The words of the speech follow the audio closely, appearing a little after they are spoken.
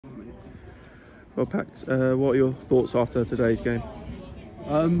Well, Pax, what are your thoughts after today's game?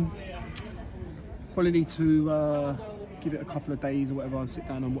 Probably need to give it a couple of days or whatever and sit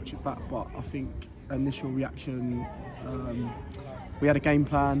down and watch it back. But I think initial reaction, we had a game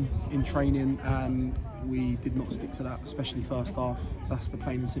plan in training and we did not stick to that, especially first half. That's the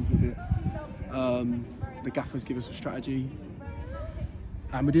plain and simple of it. The gaffers give us a strategy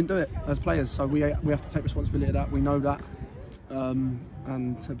and we didn't do it as players, so we have to take responsibility of that. We know that.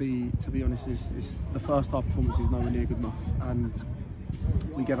 And to be honest, it's the first half performance is nowhere near good enough, and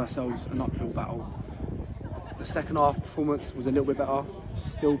we gave ourselves an uphill battle. The second half performance was a little bit better,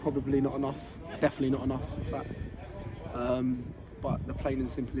 still probably not enough, definitely not enough in fact. But the plain and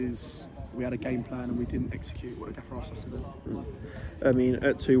simple is we had a game plan and we didn't execute what the gaffer asked us to do. I mean,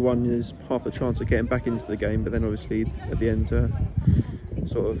 at 2-1 is half the chance of getting back into the game, but then obviously at the end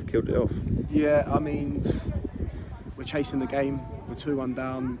sort of killed it off. Yeah, I mean, we're chasing the game, we're 2-1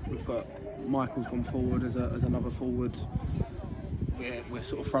 down, we've got Michael's gone forward as another forward. We're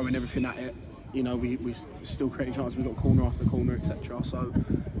sort of throwing everything at it. You know, we're still creating chances, we've got corner after corner, etc. So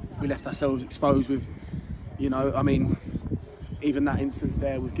we left ourselves exposed with, you know, I mean, even that instance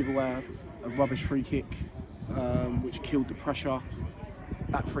there, we've given away a rubbish free kick, which killed the pressure.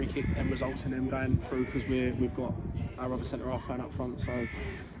 That free kick then results in them going through because we've got our other centre-half playing up front. So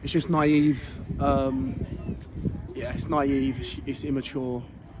it's just naive. Yeah, it's naive, it's immature.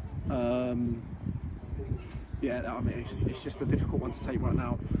 Yeah, I mean, it's just a difficult one to take right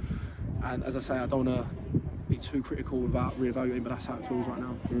now. And as I say, I don't want to be too critical about re-evaluating, but that's how it feels right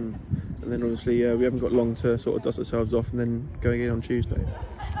now. And then obviously we haven't got long to sort of dust ourselves off and then go again on Tuesday.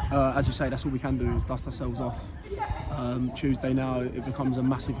 As you say, that's all we can do is dust ourselves off. Tuesday now, it becomes a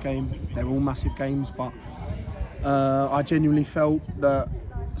massive game. They're all massive games, but I genuinely felt that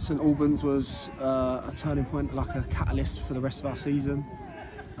St Albans was a turning point, like a catalyst for the rest of our season.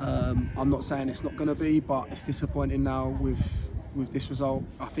 I'm not saying it's not going to be, but it's disappointing now with this result.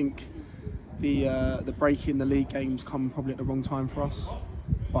 I think the break in the league games come probably at the wrong time for us,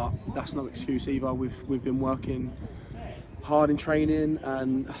 but that's no excuse either. We've been working hard in training,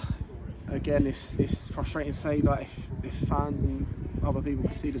 and again, it's frustrating to say that if fans and other people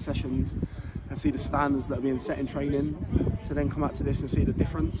can see the sessions and see the standards that are being set in training, to then come out to this and see the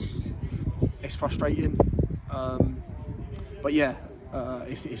difference, it's frustrating. But yeah,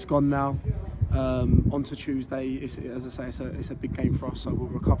 it's gone now. On to Tuesday. As I say, it's a big game for us, so we'll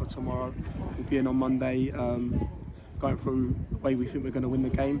recover tomorrow. We'll be in on Monday, going through the way we think we're going to win the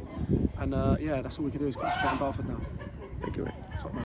game, and yeah, that's all we can do is concentrate on Dartford now. Thank you, mate.